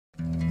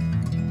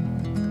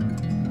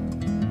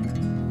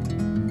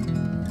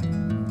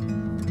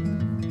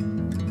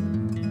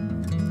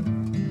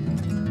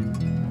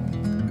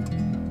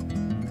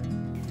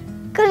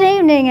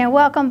evening and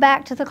welcome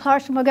back to the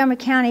Clarksville-Montgomery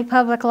County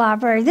Public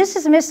Library. This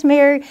is Miss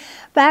Mary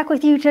back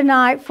with you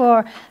tonight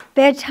for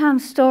bedtime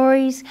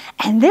stories,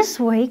 and this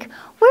week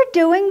we're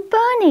doing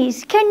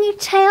bunnies. Can you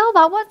tell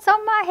by what's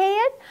on my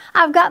head?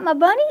 I've got my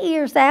bunny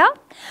ears out.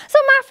 So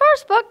my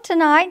first book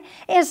tonight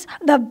is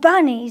The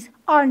Bunnies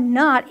Are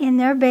Not in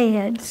Their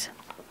Beds.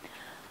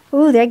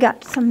 Ooh, they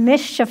got some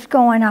mischief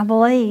going, I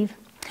believe.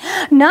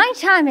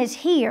 Nighttime is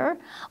here.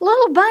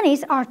 Little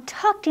bunnies are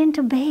tucked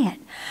into bed.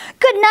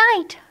 Good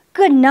night,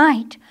 good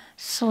night.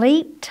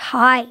 Sleep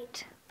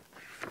tight.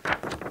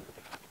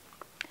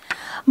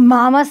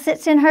 Mama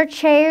sits in her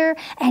chair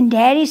and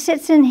Daddy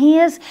sits in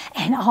his,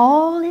 and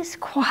all is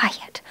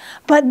quiet.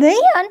 But then,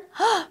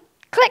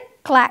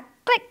 click, clack,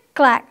 click,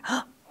 clack.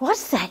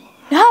 What's that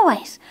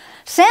noise?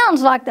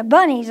 Sounds like the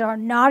bunnies are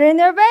not in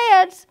their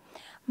beds.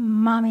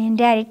 Mommy and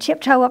Daddy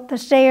tiptoe up the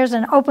stairs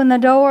and open the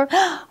door.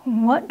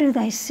 What do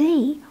they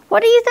see?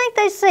 What do you think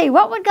they see?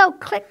 What would go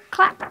click,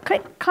 clack,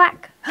 click,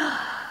 clack?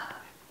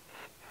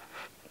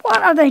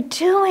 What are they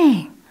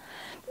doing?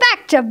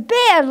 Back to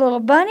bed, little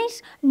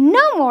bunnies.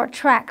 No more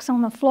tracks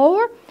on the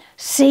floor.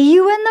 See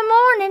you in the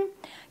morning.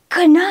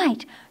 Good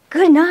night,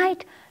 good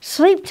night.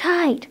 Sleep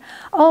tight.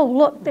 Oh,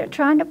 look, they're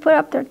trying to put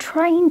up their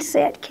train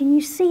set. Can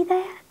you see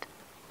that?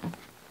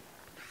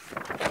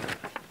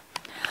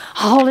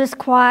 All is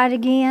quiet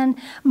again.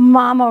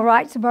 Mama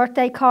writes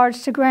birthday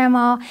cards to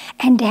Grandma,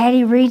 and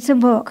Daddy reads a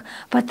book.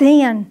 But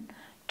then,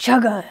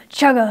 chugga,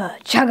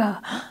 chugga,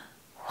 chugga.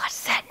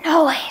 What's that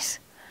noise?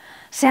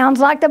 Sounds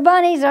like the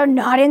bunnies are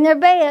not in their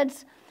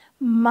beds.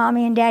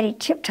 Mommy and Daddy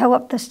tiptoe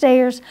up the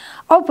stairs,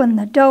 open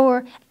the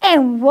door,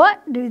 and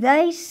what do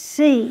they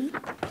see?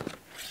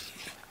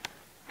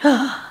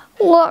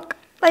 Look,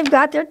 they've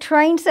got their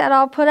train set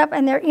all put up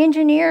and their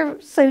engineer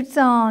suits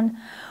on.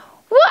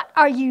 What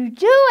are you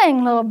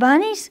doing, little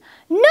bunnies?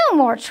 No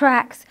more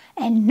tracks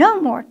and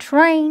no more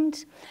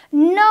trains.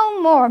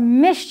 No more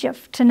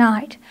mischief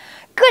tonight.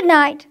 Good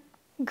night,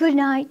 good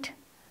night.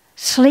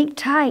 Sleep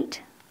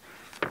tight.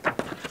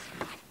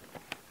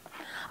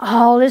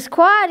 All is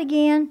quiet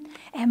again,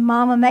 and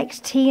Mama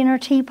makes tea in her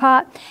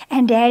teapot,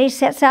 and Daddy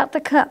sets out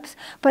the cups.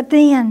 But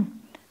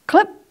then,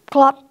 clip,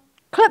 clop,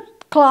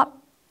 clip,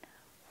 clop.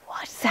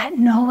 What's that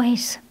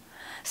noise?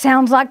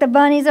 Sounds like the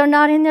bunnies are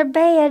not in their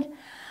bed.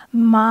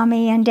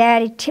 Mommy and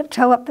Daddy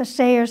tiptoe up the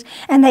stairs,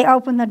 and they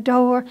open the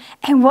door,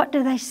 and what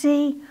do they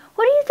see?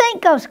 What do you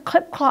think goes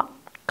clip, clop,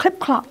 clip,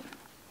 clop?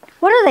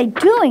 What are they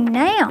doing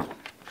now?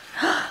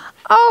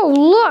 Oh,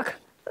 look,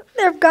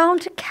 they've gone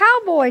to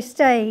cowboy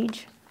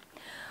stage.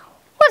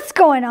 What's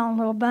going on,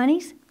 little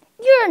bunnies?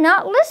 You're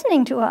not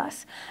listening to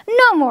us.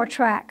 No more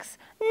tracks,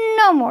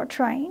 no more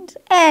trains,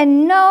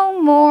 and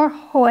no more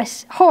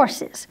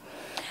horses.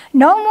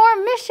 No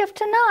more mischief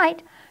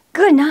tonight.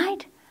 Good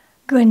night,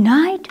 good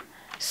night.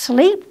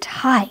 Sleep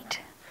tight.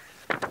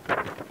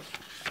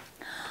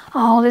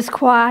 All is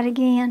quiet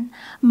again.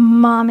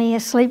 Mommy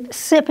is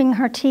sipping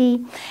her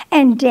tea,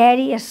 and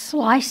Daddy is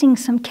slicing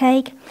some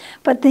cake.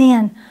 But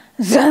then,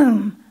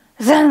 zoom,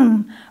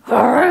 zoom,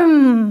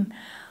 vroom.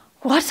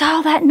 What's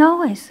all that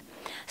noise?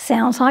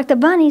 Sounds like the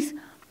bunnies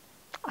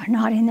are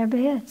not in their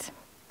beds.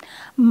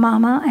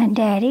 Mama and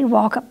Daddy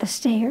walk up the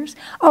stairs,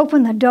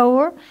 open the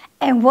door,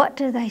 and what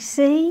do they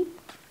see?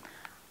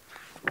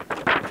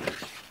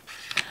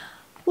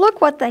 Look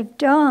what they've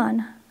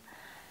done.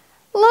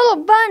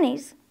 Little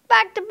bunnies,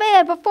 back to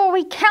bed before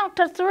we count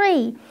to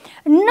 3.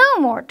 No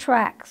more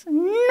tracks,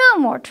 no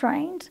more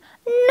trains,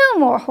 no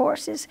more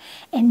horses,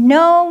 and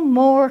no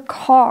more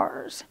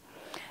cars.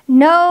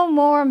 No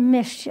more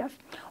mischief.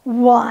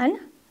 1,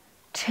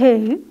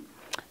 2,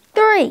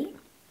 3.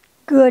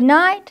 Good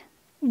night,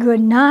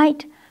 good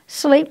night,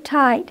 sleep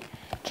tight.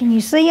 Can you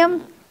see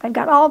them? They've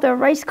got all their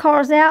race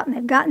cars out, and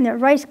they've gotten their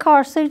race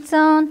car suits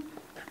on,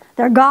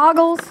 their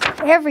goggles,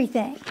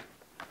 everything.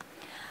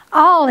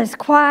 All is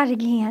quiet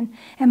again,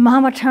 and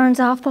Mama turns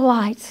off the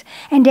lights,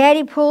 and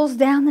Daddy pulls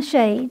down the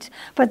shades.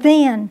 But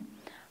then,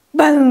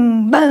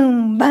 boom,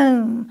 boom,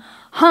 boom,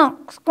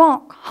 honk,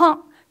 squonk,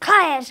 honk,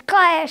 clash,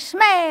 clash,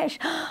 smash.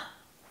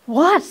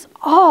 What's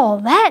all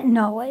that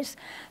noise?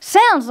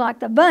 Sounds like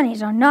the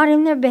bunnies are not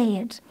in their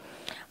beds.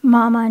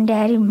 Mama and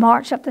Daddy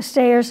march up the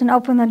stairs and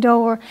open the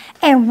door,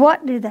 and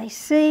what do they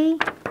see?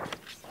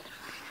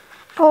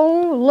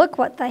 Oh, look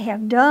what they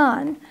have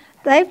done.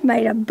 They've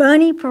made a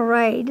bunny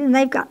parade, and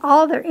they've got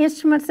all their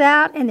instruments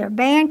out and their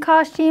band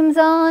costumes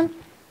on.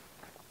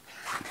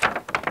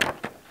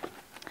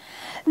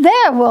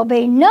 There will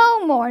be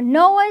no more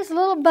noise,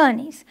 little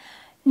bunnies.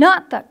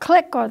 Not the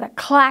click or the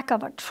clack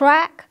of a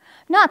track.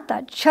 Not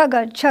the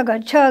chugga,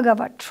 chugga, chug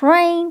of a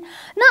train.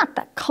 Not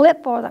the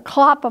clip or the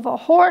clop of a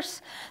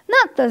horse.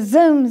 Not the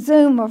zoom,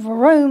 zoom or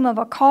vroom of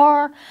a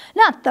car.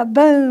 Not the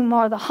boom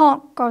or the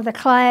honk or the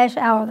clash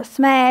or the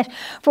smash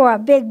for a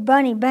big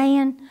bunny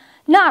band.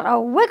 Not a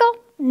wiggle,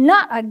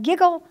 not a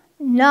giggle,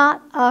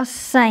 not a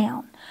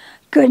sound.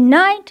 Good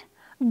night,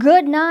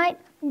 good night,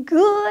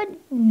 good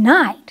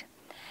night.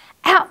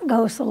 Out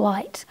goes the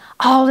lights.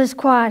 All is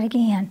quiet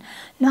again.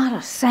 Not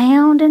a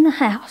sound in the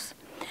house.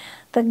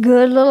 The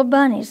good little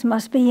bunnies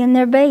must be in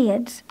their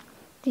beds.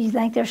 Do you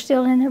think they're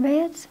still in their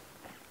beds?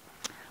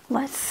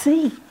 Let's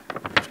see.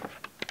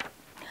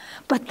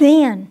 But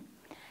then,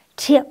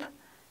 tip,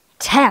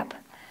 tap,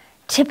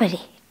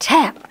 tippity,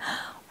 tap.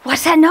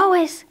 What's that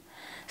noise?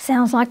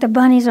 Sounds like the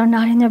bunnies are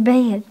not in their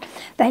bed.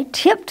 They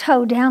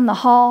tiptoe down the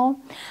hall,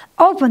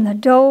 open the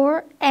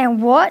door,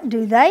 and what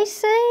do they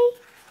see?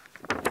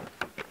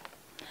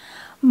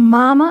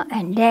 Mama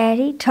and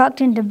Daddy tucked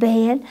into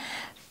bed,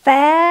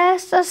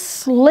 fast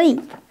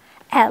asleep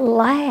at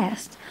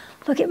last.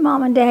 Look at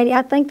Mom and Daddy.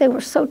 I think they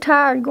were so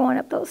tired going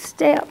up those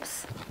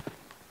steps.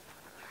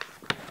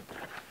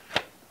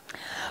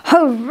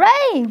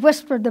 Hooray,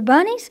 whispered the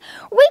bunnies.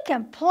 We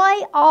can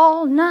play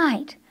all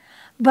night.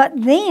 But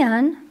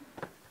then,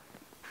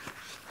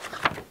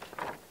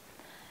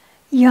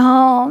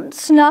 yawn,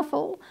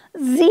 snuffle,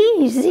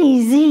 zee,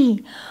 zee,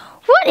 zee.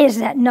 What is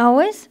that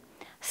noise?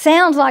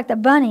 Sounds like the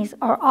bunnies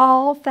are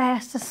all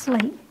fast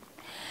asleep.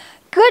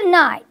 Good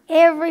night,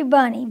 every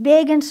bunny,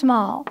 big and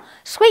small.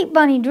 Sweet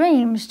bunny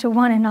dreams to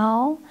one and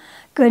all.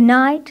 Good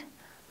night,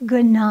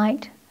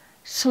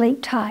 sleep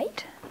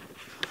tight.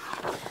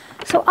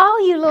 So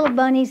all you little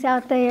bunnies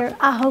out there,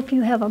 I hope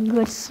you have a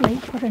good sleep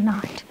for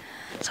tonight.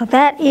 So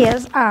that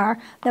is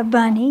The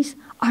Bunnies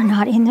Are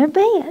Not in Their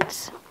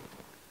Beds.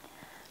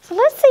 So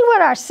let's see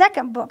what our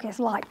second book is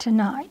like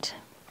tonight.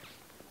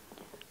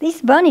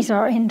 These bunnies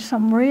are in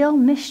some real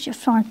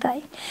mischief, aren't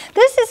they?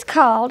 This is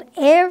called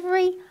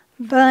Every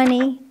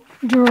Bunny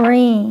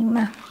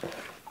Dream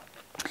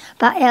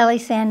by Ellie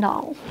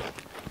Sandall.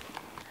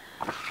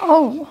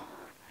 Oh,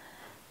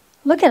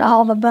 look at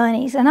all the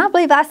bunnies. And I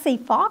believe I see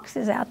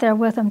foxes out there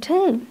with them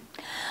too.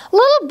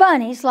 Little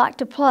bunnies like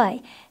to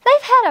play.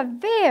 They've had a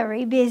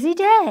very busy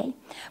day.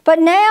 But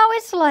now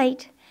it's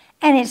late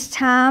and it's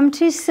time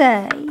to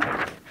say,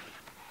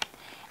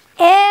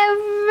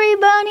 every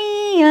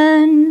bunny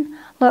in.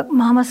 Look,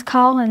 Mama's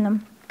calling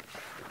them.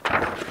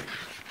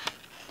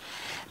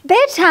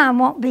 Bedtime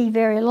won't be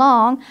very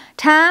long.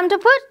 Time to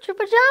put your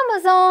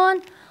pajamas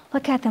on.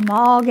 Look at them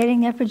all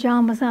getting their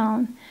pajamas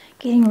on,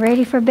 getting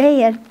ready for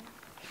bed.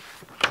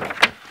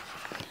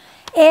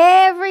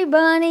 Every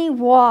bunny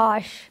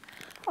wash.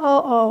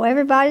 Uh-oh,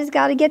 everybody's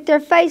got to get their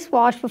face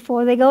washed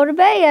before they go to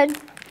bed.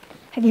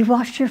 Have you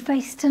washed your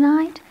face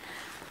tonight?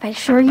 Make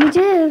sure you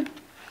do.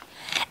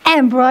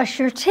 And brush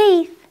your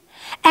teeth.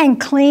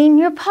 And clean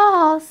your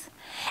paws.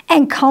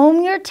 And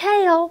comb your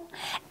tail.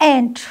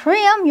 And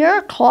trim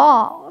your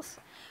claws.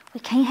 We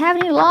can't have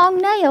any long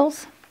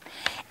nails.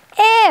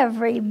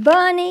 Every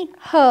bunny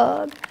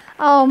hug.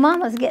 Oh,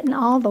 Mama's getting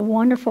all the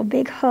wonderful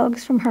big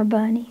hugs from her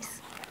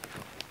bunnies.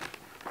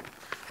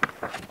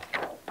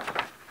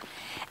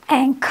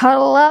 And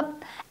cuddle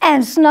up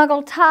and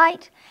snuggle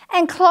tight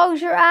and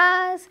close your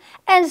eyes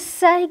and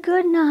say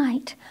good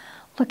night.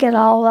 Look at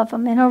all of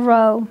them in a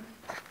row.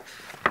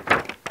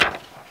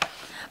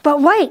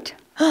 But wait,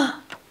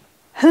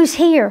 who's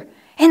here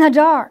in the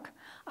dark?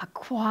 A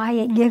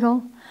quiet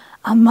giggle,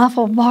 a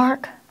muffled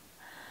bark.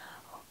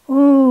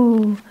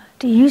 Ooh,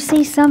 do you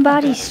see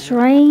somebody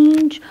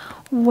strange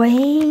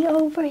way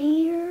over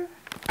here?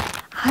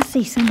 I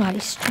see somebody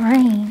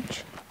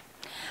strange.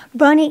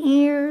 Bunny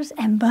ears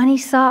and bunny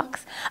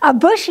socks, a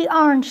bushy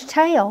orange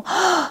tail.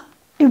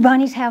 Do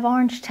bunnies have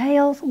orange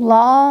tails?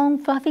 Long,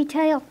 fluffy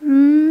tail?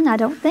 I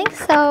don't think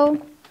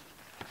so.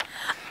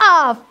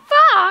 A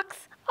fox?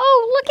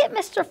 Oh, look at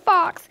Mr.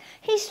 Fox.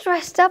 He's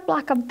dressed up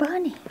like a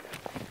bunny.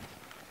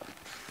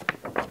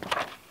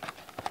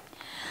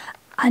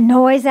 A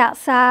noise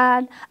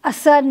outside, a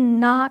sudden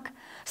knock,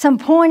 some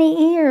pointy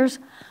ears.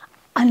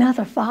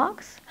 Another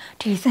fox?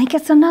 Do you think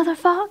it's another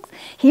fox?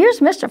 Here's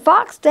Mr.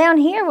 Fox down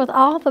here with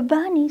all the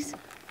bunnies.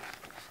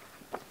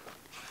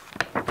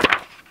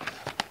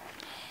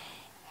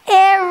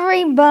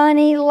 Every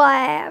bunny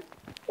laughed.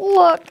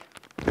 Look,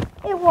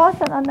 it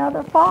wasn't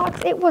another fox.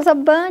 It was a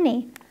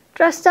bunny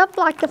dressed up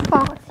like the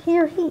fox.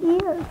 Here he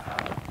is.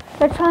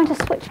 They're trying to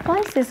switch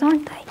places,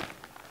 aren't they?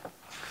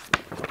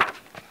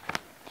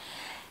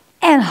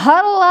 And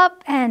huddle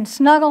up and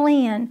snuggle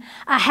in,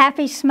 a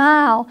happy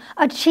smile,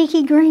 a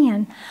cheeky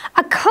grin,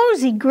 a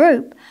cozy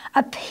group,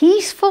 a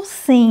peaceful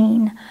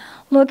scene.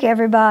 Look,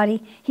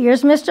 everybody,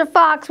 here's Mr.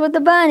 Fox with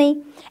the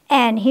bunny,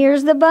 and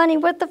here's the bunny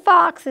with the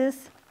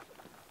foxes.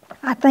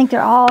 I think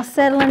they're all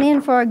settling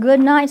in for a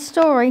good night's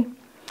story.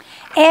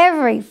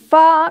 Every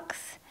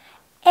fox,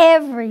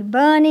 every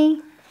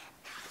bunny,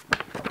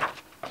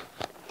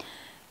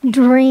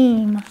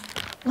 dream.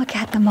 Look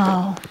at them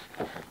all.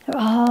 They're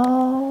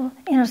all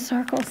in a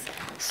circle,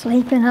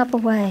 sleeping up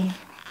away.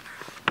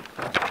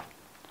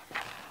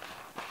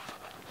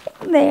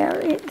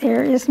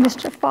 There is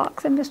Mr.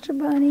 Fox and Mr.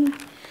 Bunny,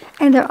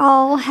 and they're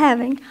all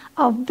having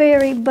a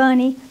very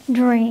bunny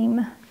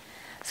dream.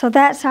 So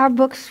that's our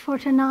books for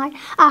tonight.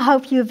 I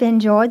hope you've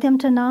enjoyed them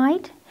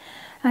tonight.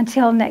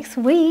 Until next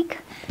week,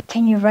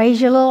 can you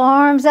raise your little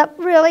arms up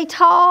really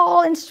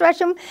tall and stretch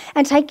them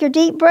and take your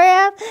deep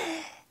breath?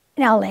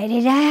 Now let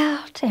it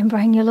out and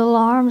bring your little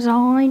arms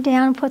all the way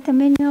down and put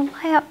them in your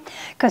lap.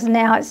 Because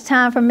now it's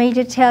time for me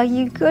to tell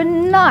you good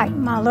night,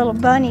 my little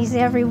bunnies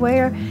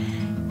everywhere.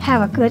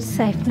 Have a good,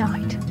 safe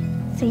night.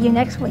 See you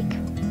next week.